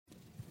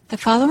The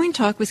following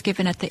talk was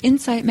given at the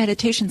Insight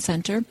Meditation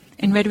Center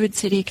in Redwood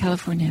City,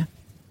 California.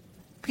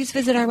 Please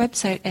visit our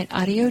website at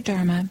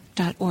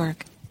audiodharma.org.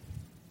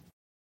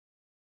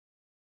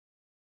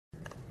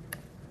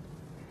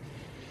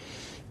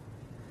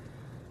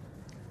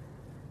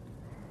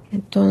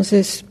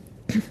 Entonces,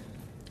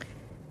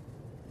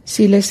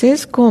 si les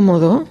es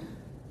cómodo,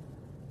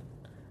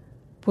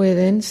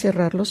 pueden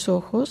cerrar los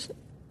ojos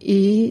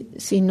y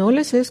si no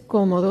les es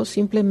cómodo,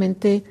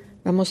 simplemente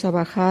vamos a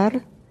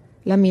bajar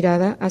la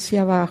mirada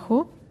hacia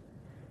abajo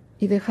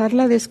y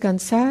dejarla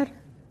descansar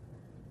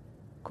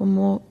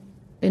como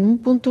en un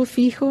punto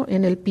fijo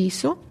en el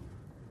piso.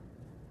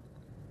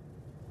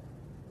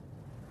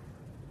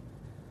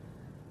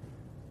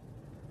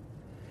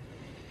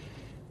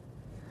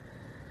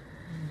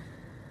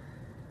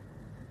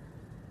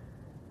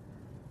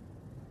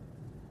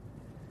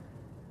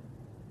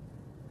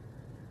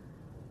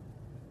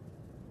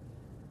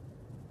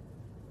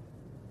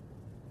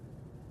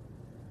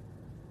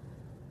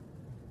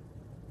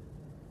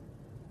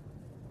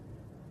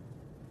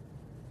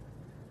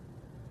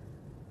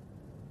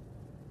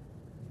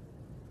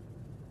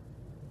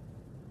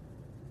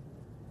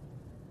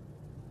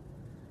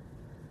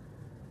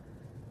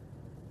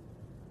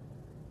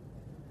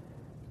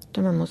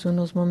 Tomamos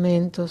unos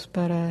momentos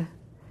para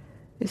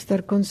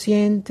estar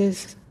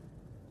conscientes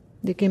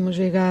de que hemos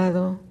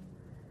llegado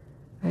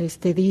a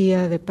este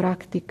día de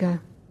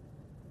práctica.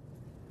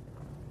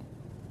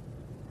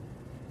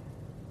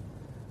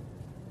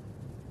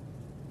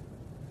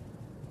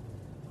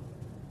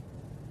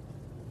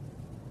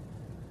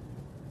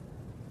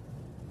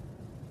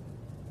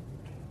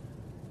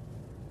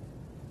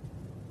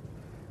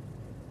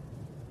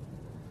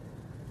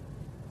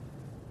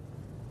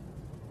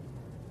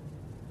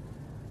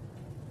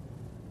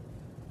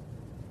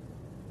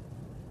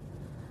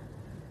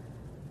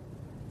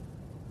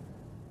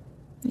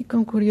 Y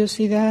con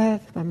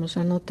curiosidad vamos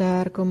a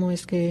notar cómo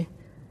es que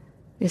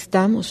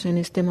estamos en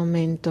este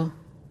momento.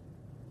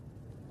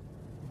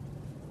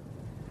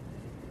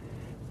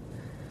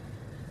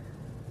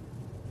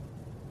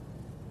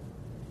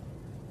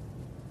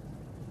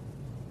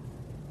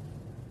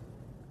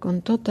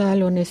 Con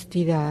total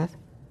honestidad,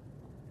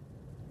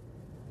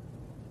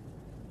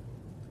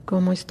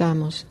 ¿cómo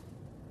estamos?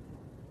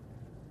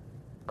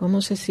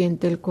 ¿Cómo se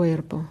siente el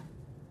cuerpo?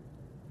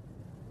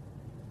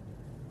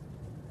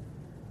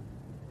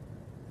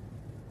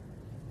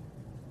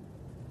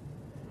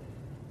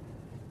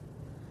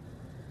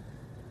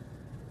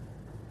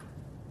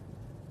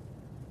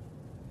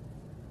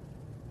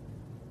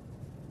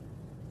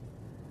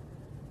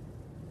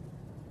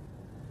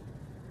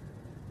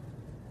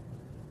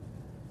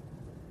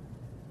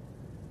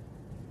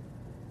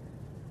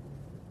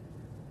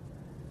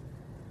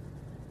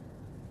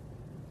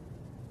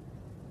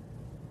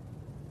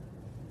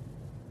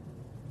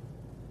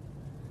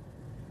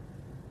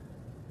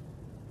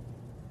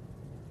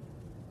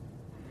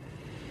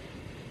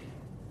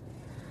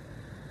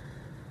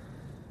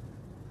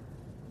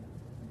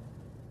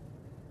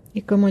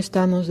 ¿Y cómo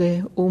estamos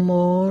de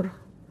humor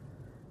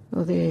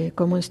o de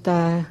cómo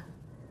está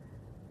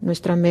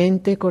nuestra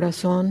mente,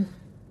 corazón?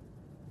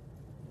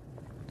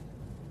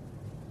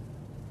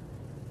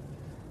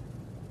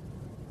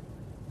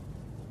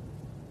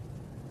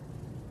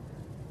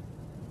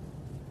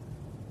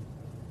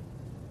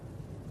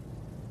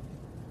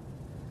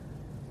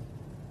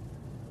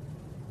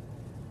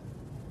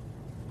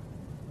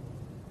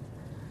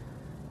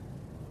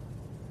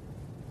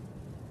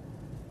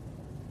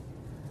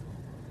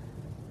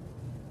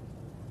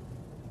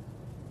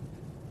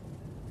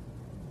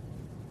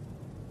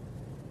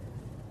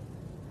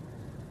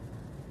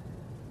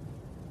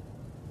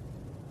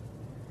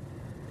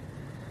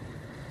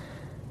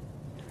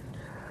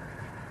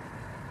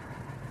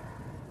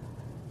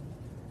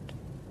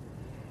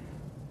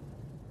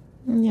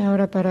 Y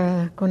ahora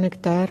para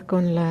conectar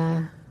con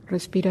la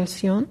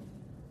respiración,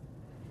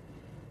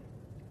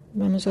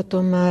 vamos a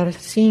tomar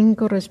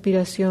 5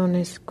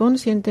 respiraciones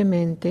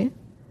conscientemente.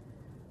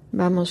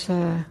 Vamos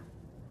a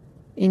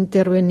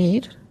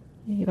intervenir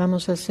y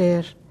vamos a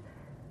hacer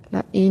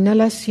la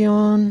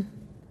inhalación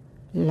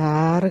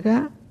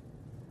larga,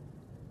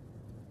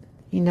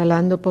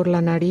 inhalando por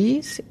la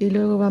nariz y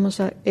luego vamos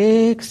a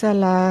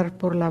exhalar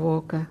por la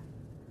boca.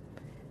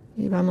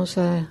 Y vamos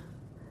a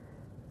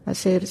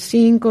hacer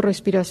 5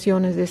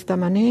 respiraciones de esta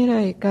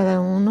manera y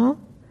cada uno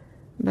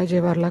va a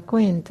llevar la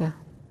cuenta.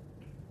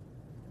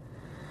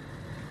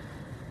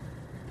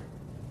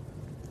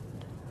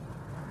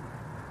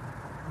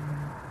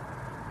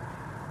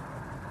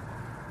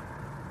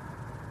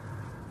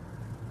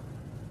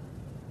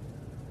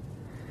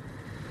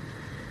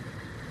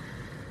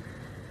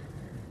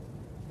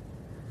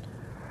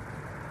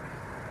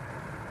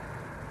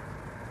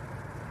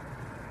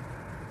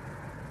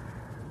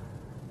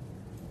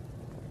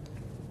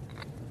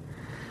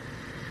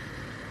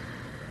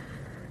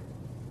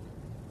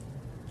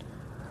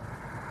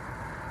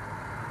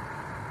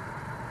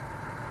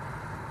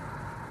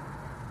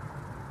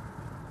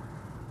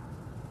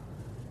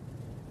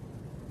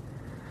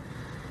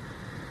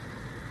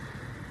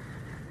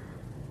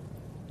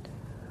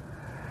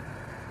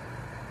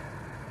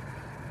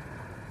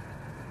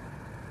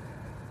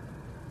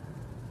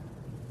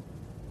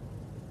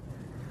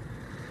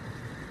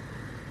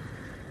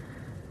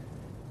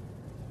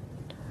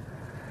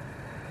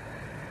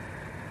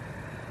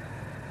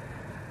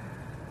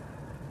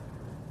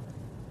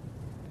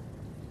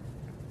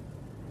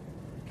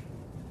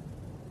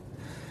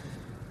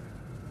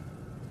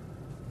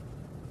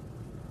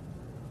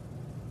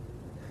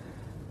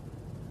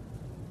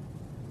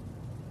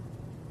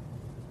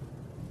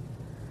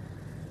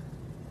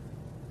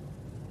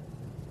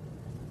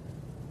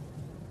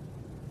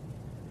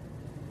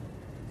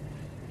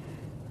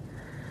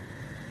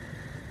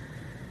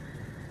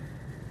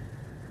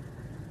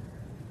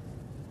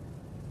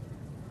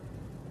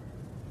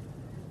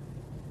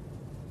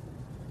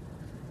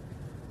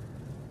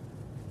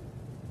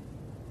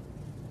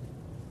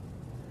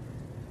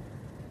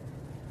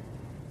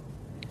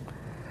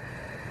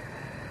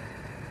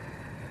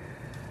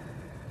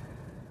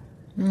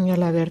 Y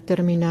al haber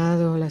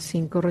terminado las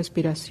 5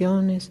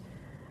 respiraciones,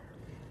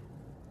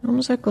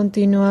 vamos a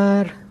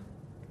continuar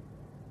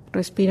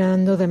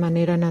respirando de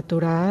manera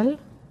natural,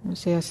 o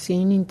sea,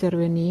 sin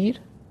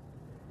intervenir.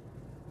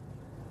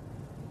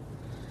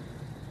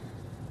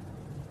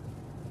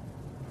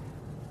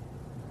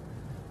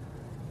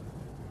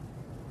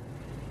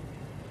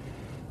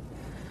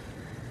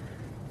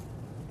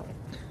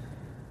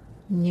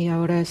 Y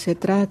ahora se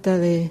trata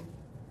de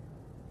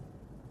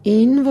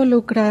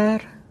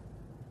involucrar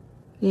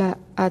la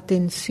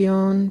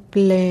atención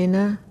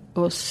plena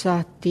o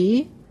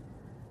Sati.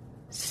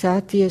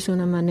 Sati es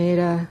una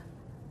manera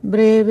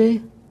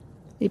breve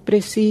y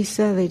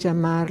precisa de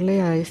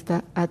llamarle a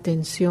esta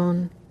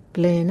atención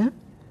plena.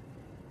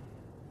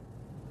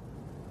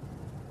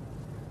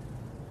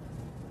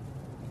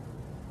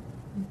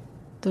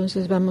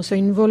 Entonces vamos a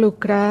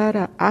involucrar,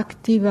 a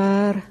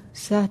activar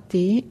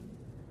Sati,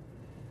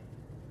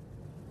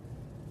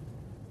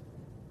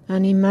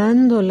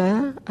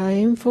 animándola a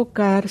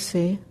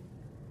enfocarse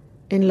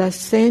en las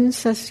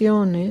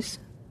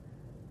sensaciones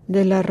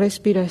de la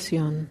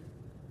respiración.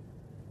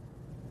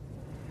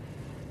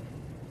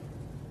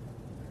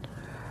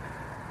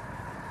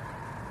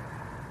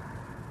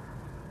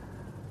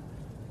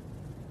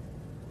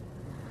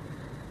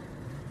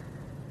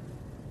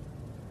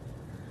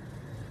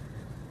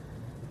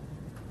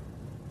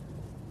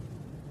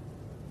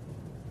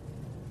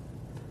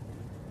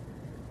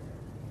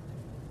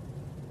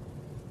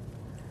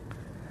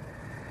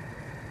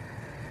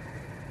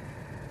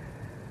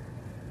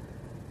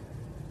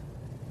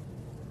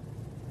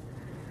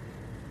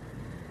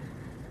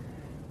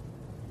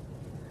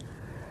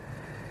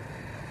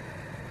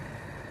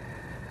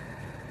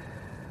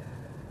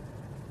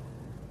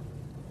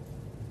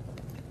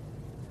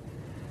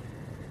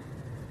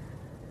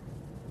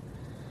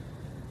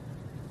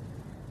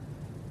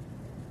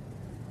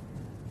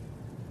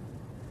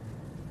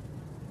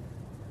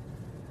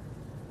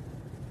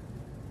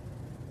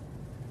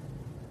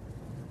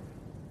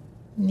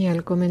 Y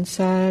al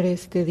comenzar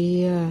este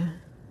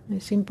día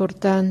es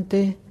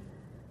importante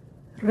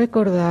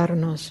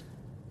recordarnos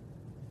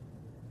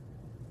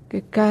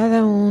que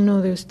cada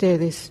uno de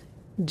ustedes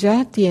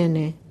ya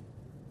tiene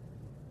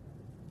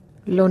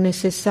lo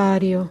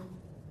necesario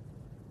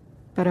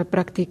para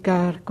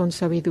practicar con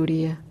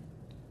sabiduría.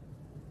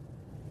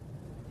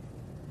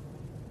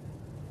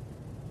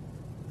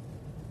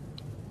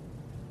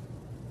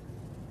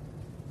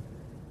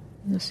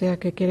 O sea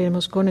que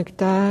queremos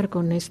conectar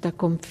con esta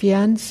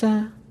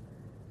confianza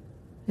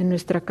en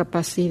nuestra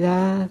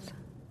capacidad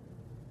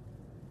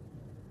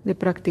de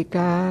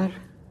practicar.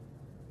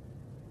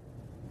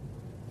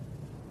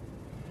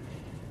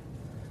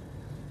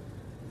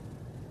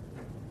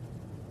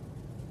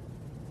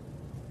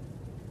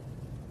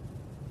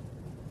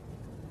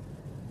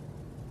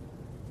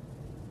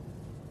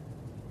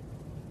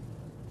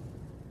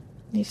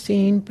 Y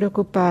sin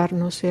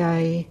preocuparnos si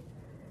hay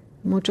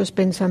muchos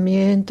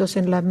pensamientos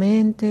en la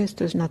mente,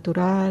 esto es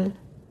natural.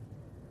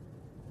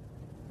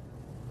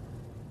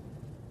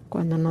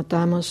 Cuando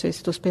notamos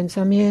estos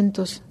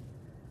pensamientos,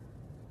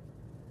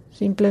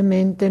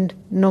 simplemente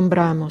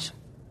nombramos,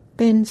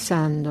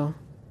 pensando.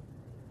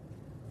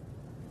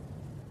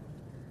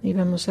 Y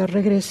vamos a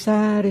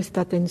regresar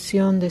esta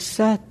atención de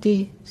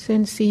Sati,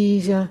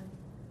 sencilla,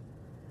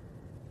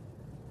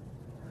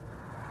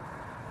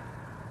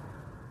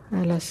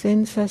 a la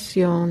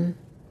sensación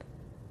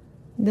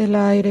del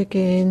aire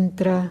que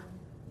entra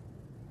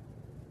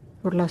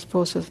por las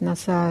fosas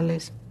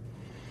nasales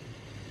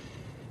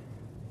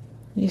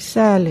y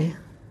sale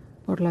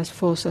por las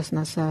fosas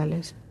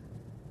nasales.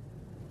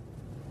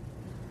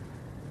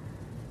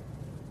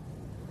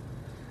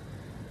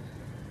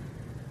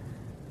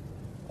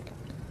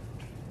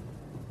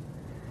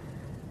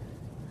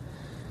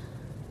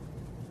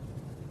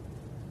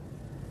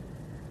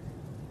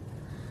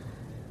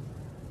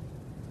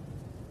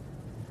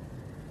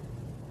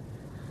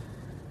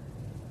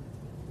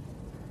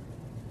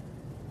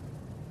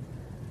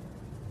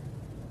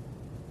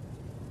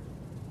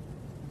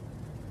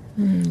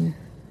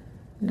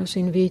 Los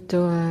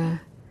invito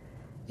a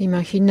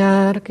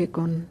imaginar que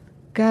con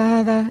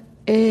cada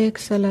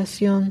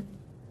exhalación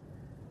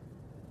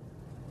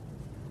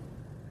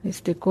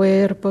este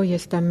cuerpo y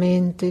esta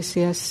mente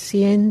se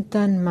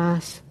asientan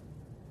más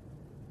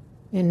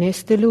en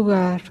este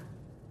lugar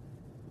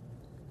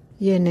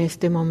y en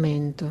este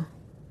momento.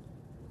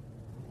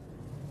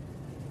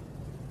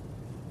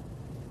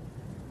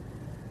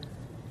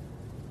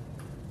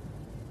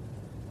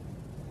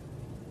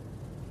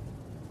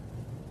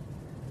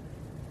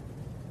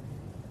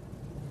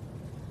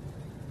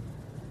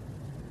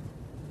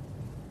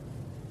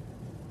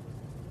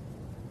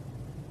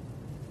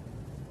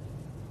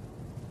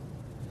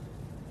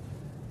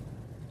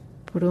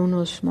 Por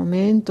unos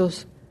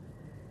momentos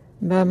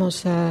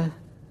vamos a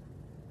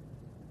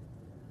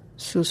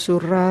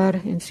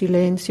susurrar en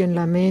silencio en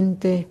la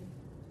mente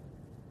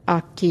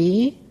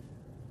aquí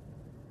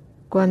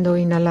cuando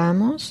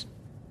inhalamos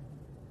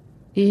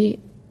y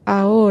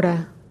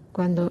ahora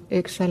cuando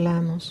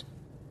exhalamos.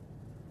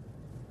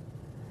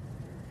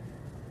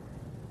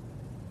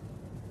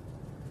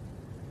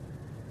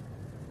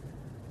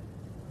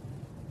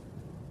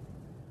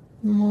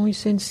 muy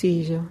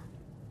sencillo.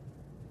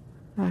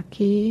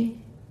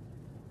 Aquí,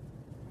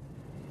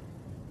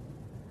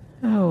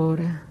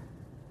 ahora.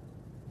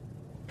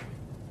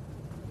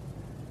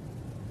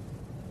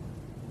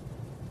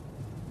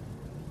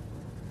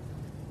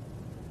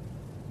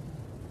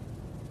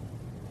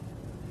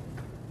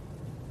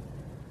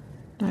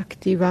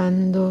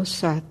 Activando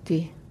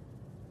Sati.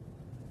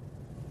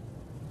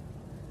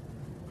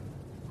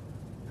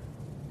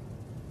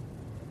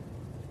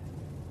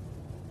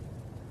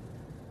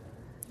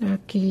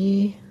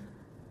 Aquí,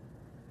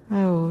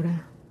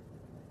 ahora.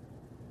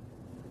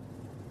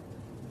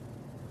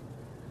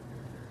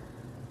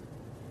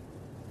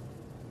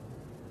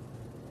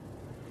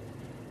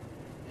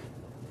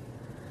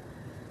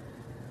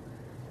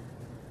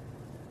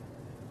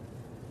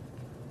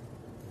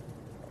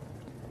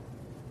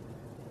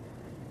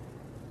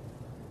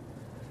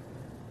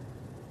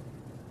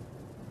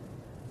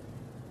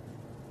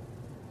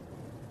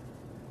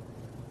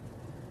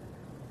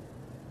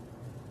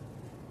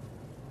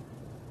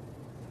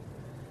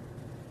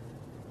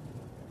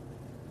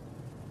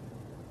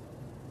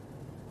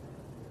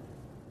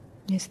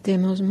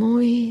 Estemos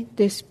muy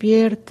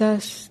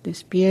despiertas,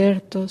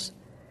 despiertos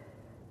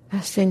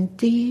a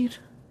sentir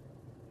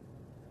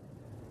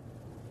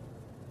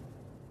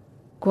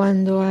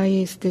cuando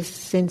hay esta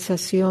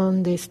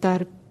sensación de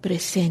estar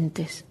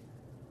presentes.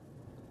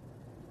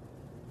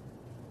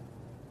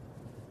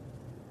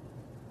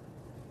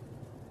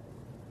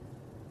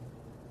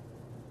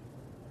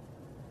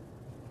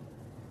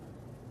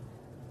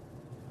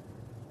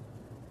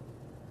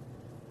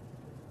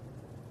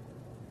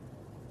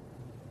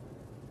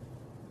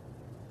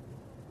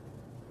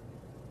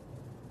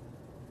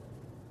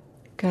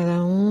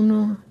 Cada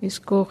uno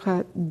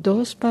escoja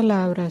 2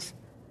 palabras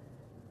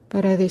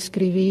para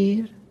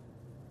describir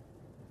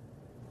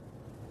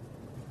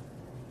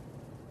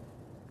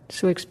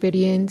su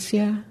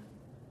experiencia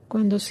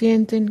cuando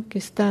sienten que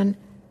están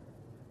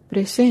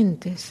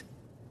presentes.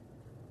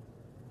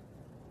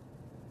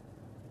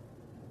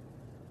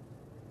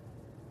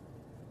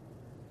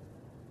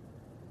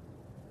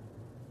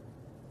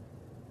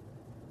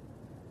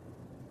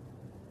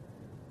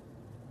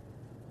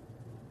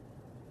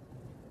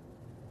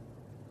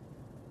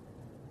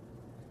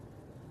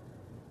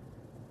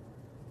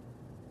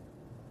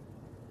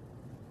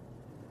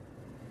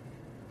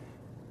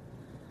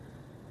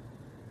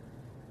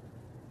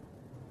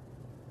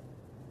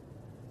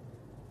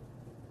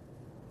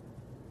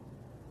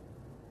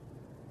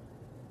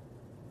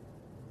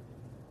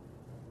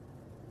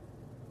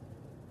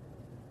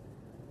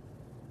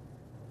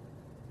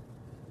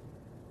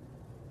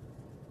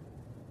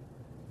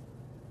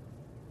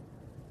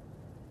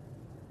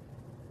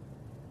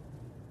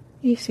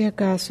 Y si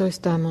acaso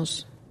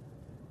estamos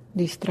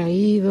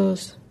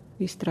distraídos,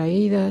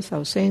 distraídas,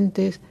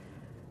 ausentes,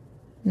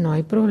 no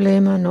hay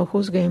problema, no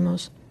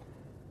juzguemos.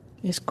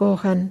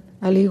 Escojan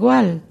al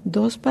igual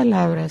 2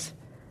 palabras,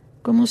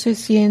 cómo se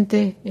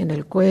siente en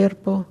el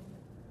cuerpo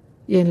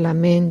y en la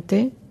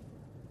mente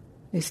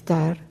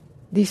estar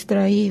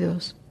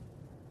distraídos.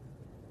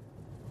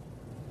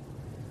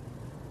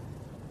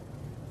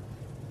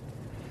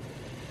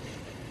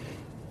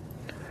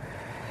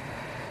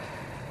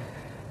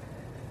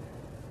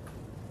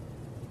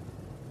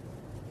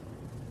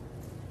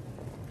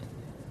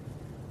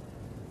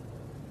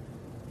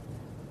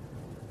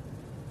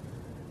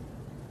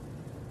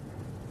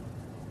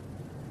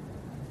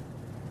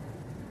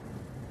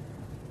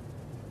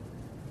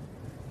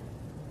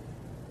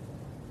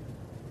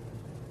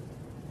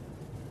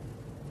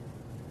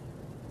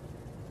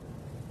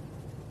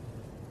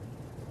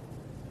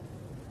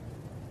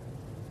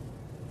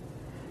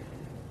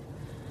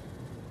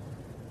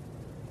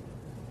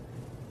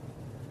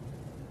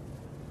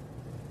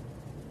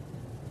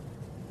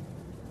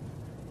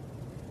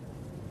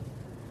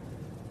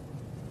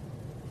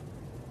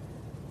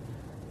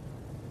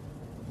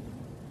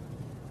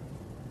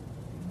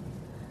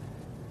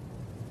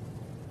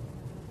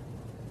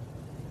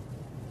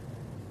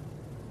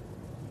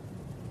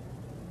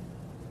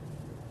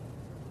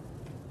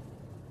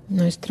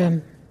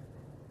 Nuestra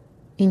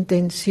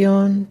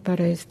intención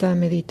para esta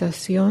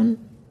meditación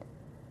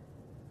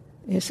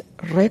es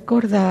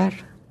recordar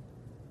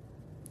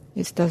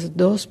estas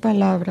 2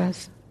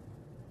 palabras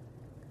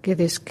que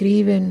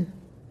describen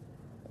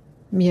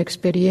mi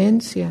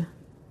experiencia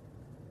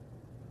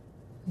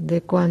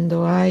de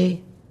cuando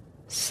hay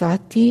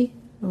Sati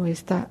o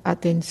esta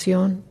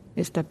atención,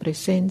 esta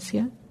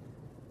presencia,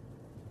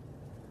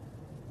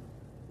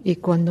 y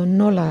cuando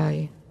no la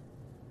hay.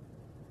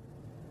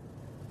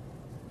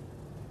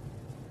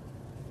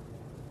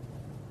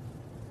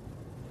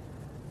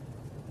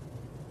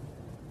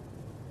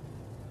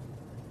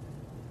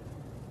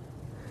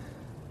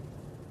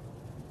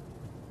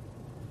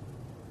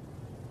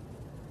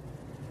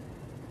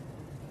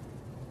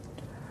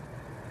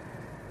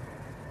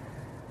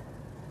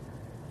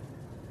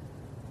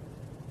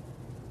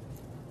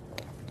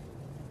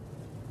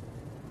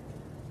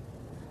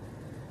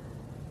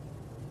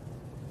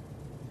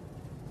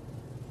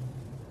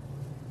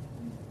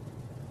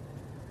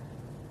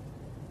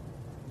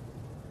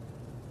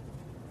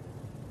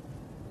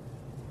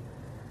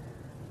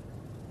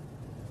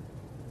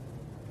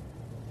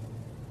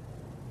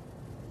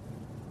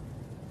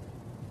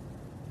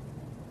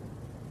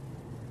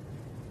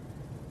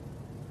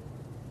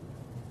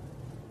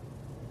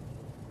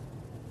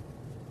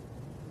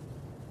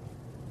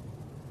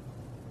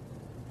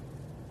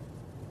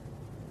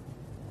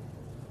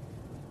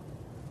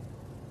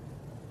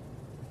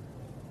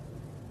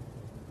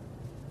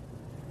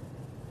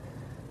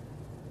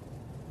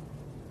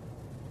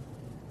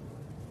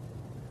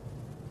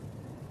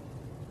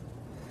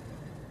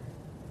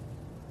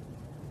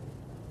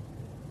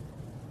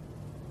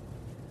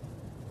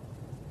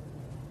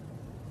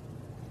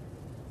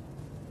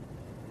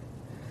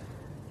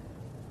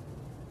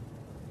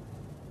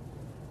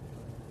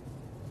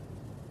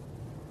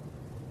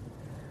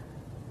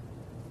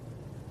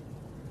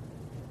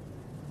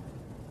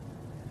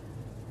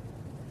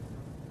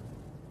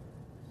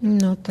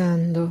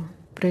 notando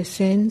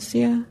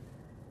presencia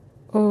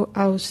o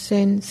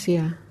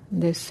ausencia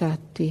de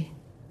Sati.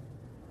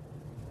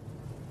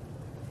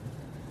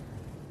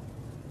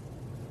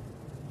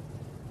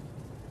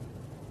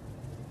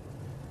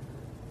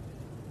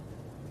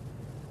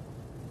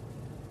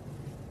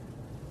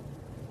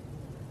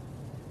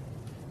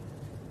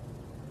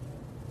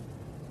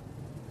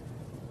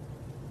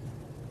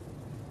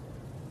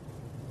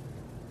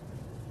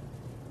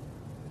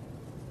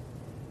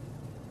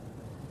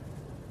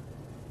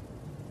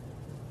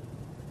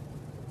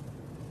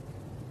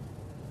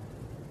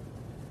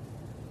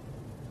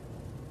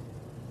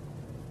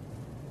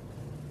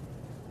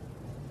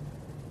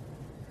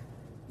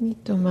 Y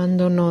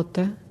tomando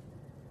nota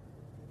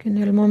que en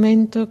el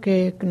momento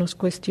que nos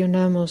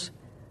cuestionamos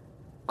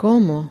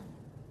cómo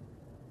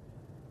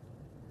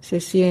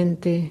se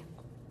siente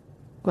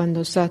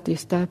cuando Sati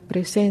está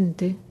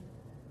presente,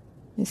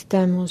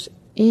 estamos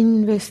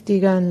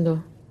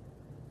investigando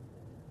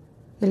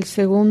el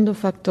segundo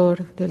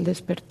factor del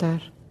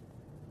despertar,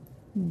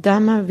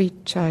 Dhamma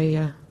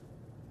Vichaya,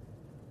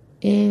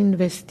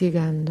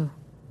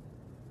 investigando.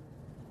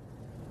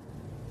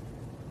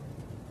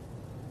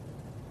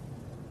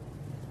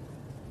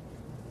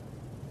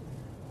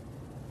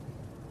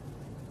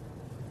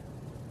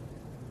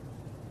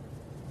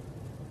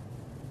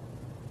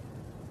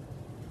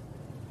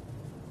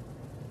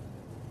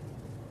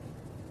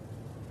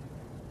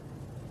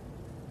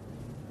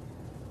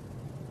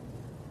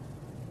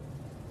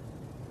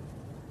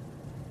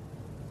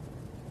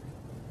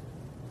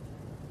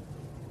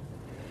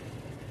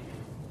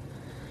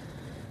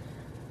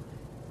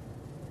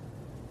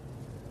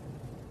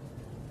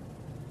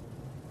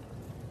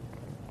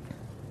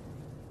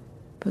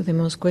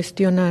 Podemos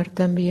cuestionar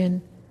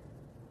también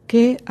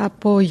qué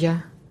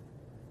apoya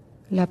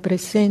la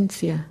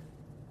presencia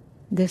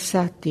de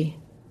Sati.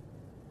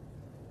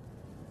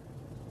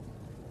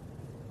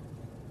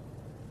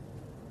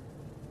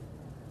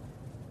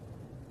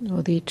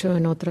 O dicho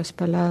en otras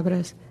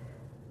palabras,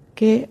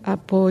 ¿qué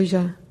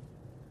apoya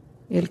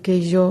el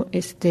que yo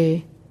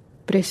esté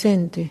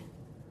presente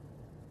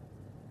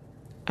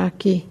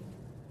aquí,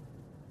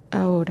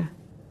 ahora?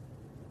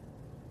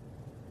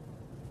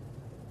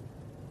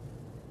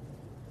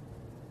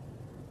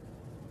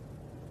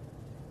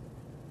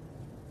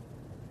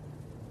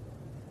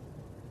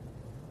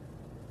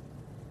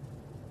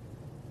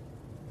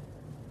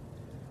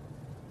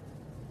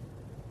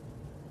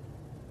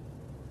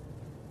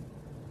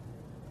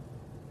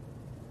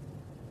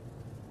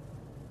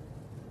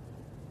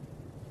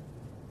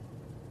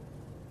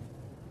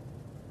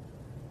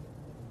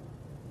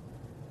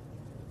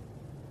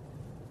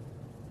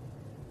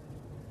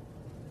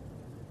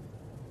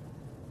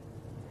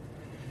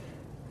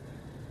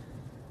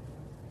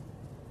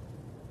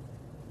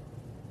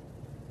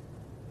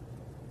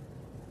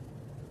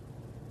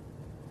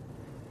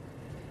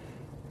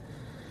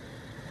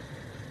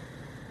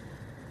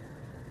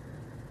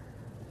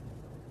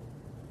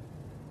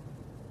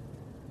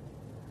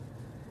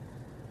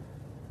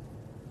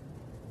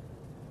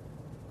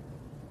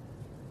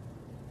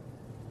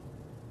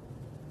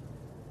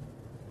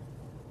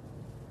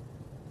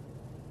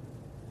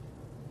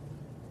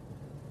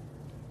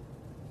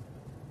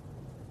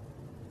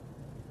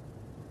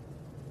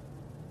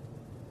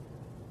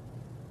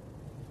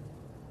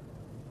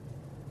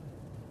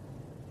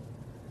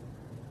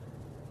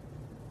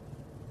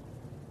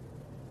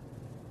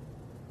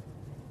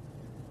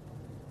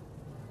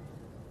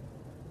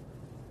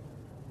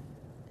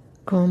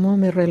 ¿Cómo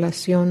me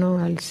relaciono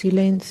al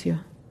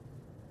silencio?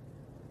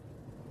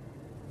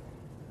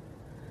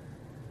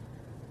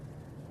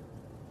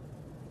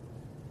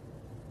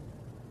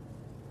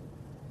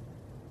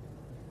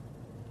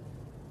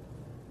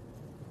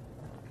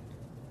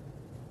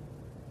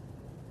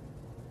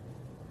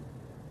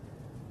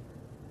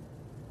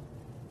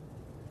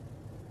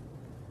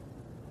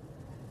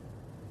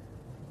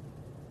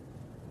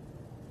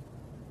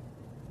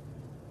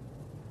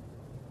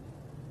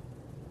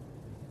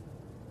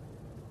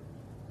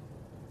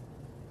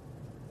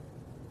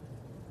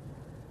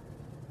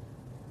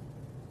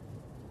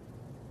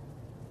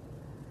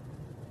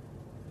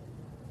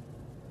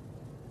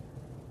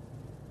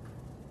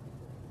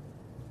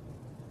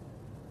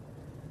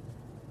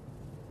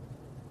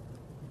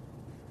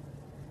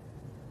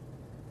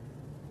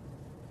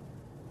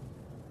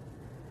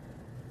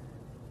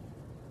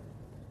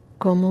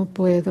 ¿Cómo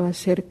puedo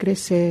hacer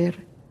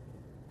crecer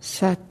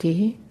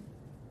Sati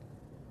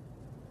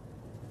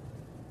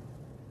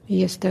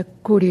y esta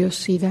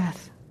curiosidad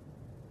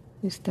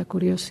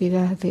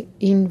de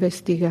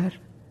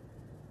investigar?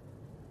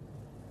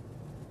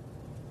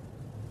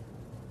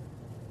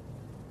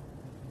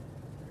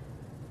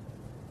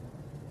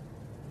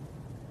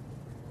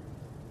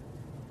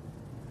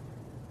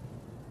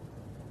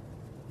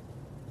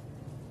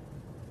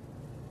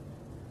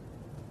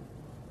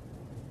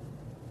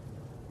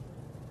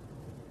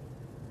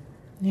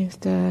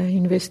 Esta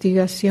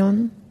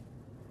investigación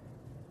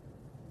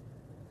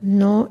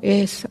no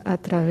es a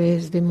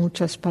través de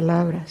muchas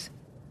palabras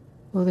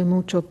o de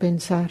mucho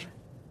pensar.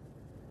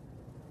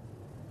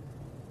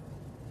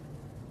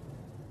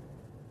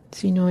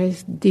 sino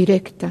es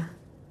directa,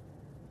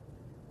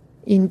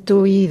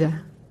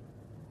 intuida,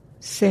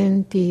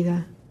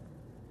 sentida.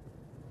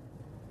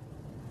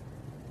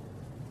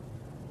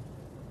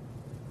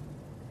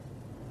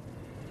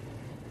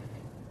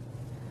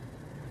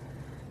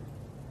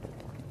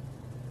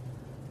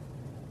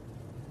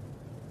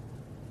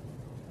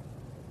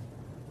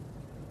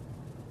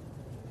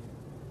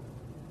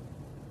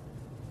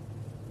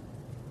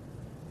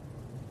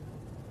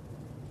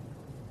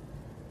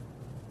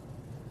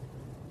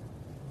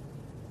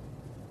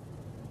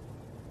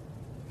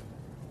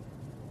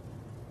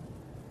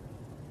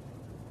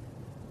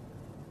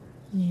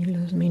 Y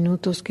los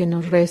minutos que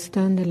nos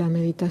restan de la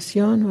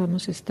meditación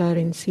vamos a estar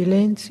en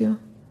silencio,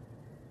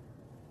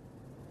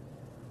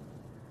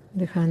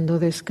 dejando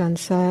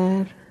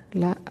descansar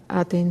la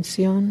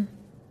atención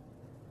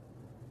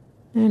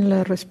en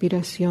la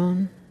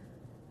respiración,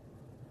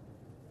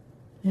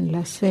 en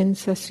las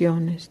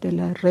sensaciones de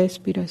la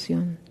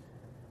respiración.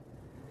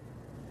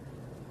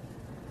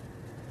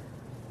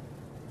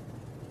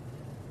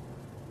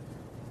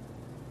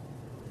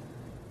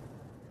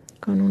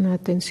 Con una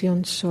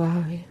atención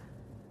suave.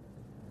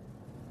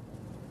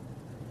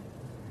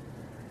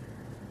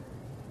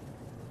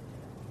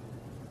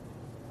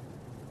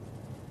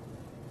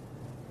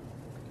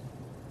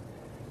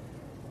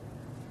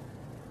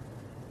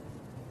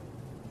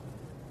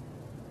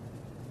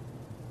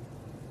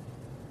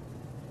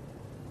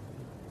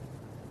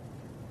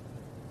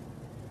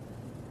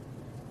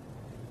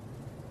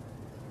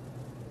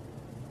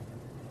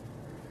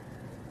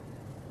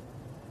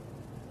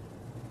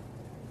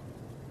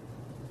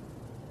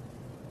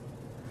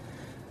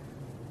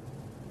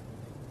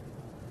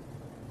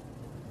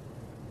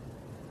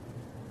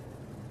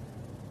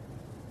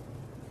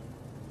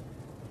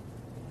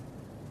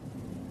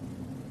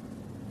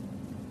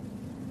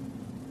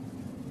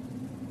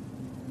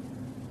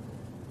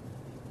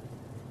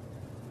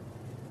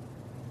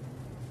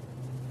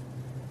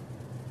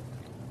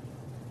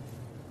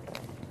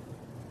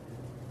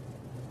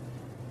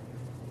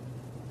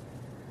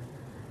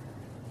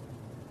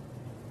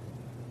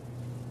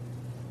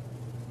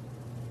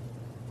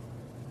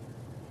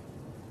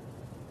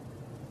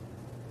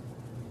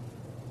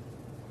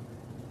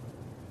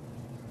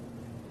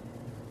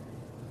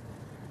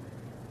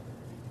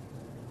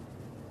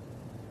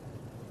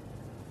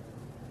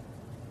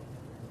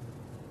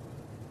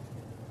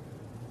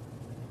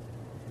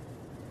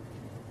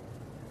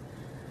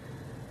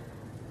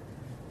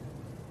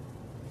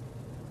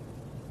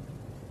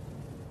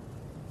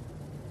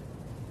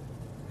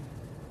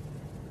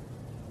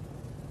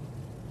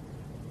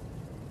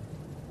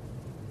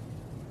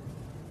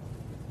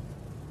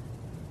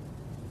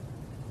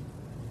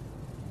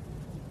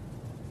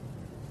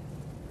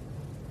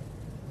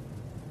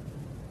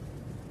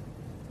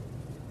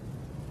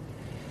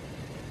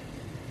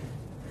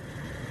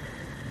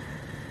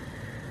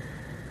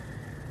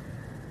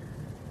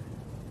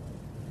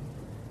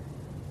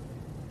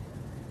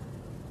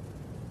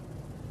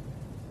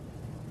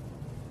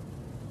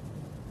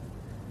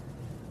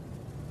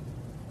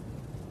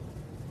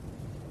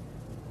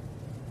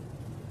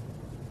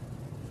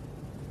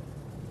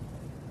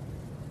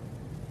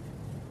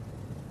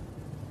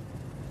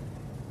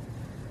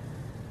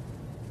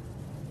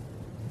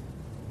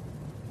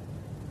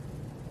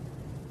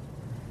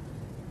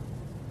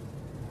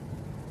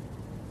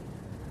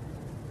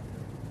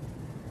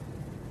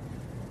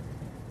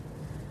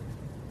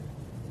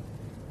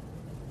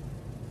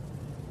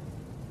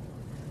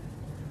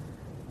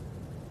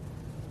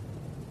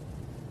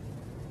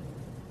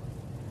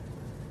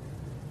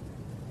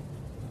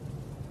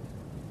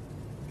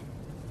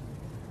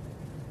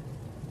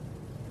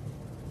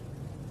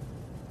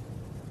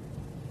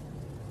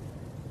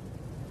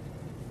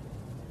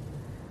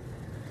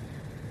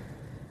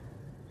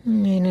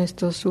 En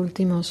estos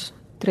últimos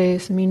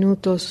 3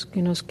 minutos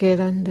que nos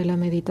quedan de la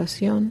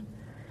meditación,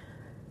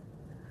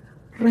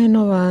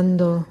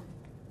 renovando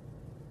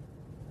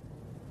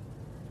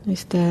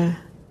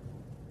esta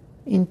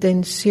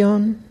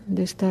intención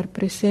de estar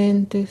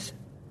presentes,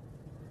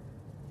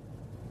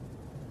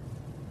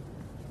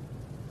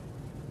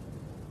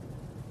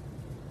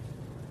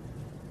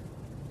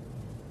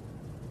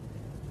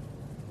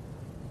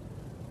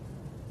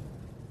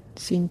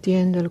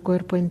 sintiendo el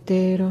cuerpo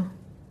entero.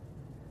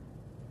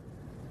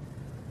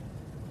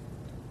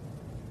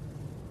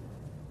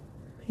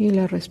 Y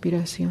la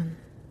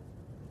respiración.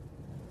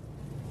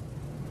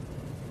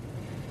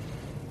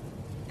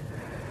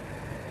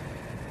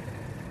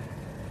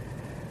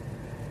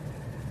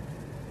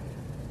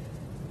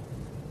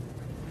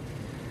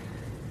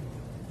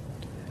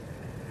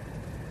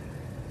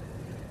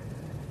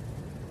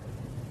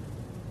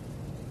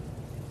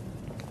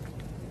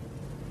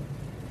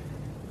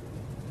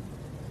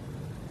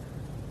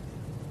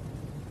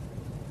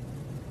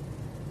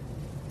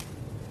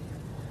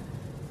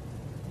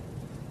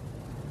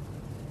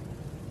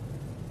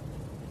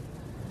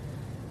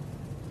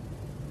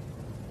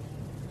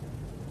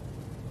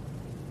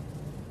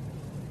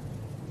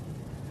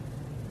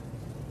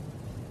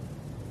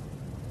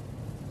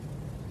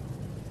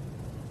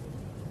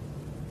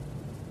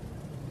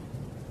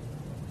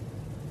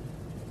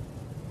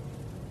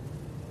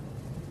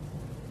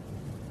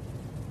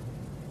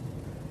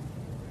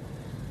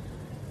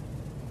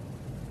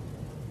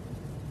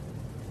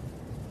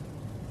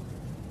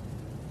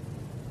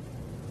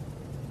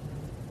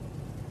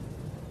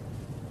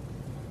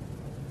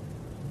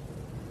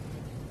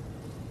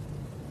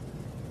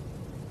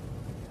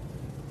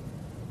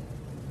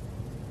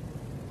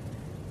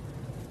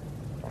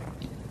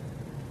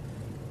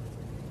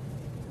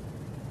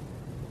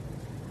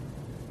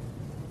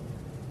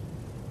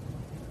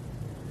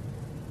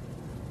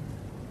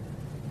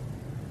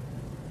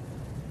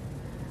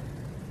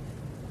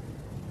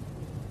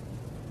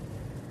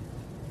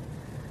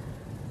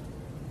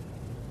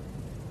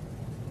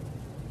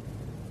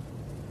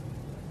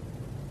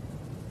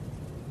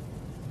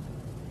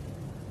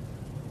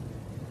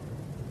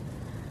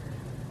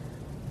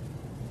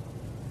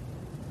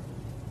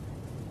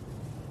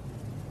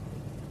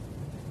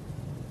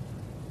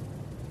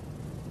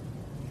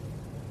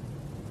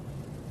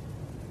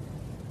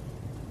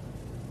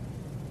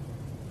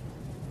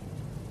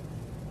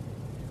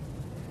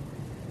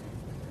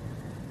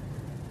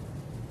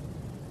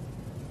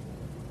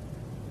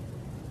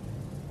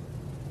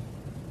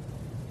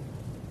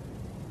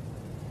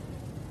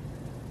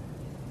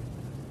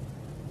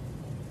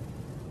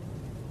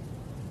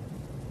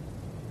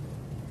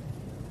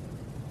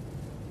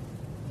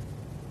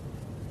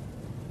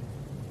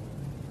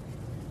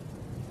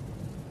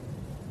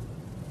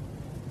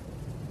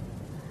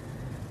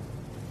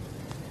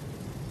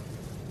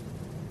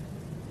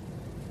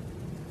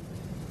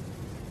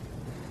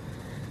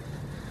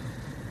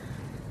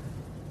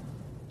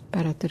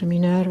 Para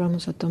terminar,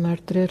 vamos a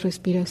tomar 3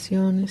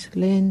 respiraciones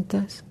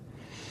lentas.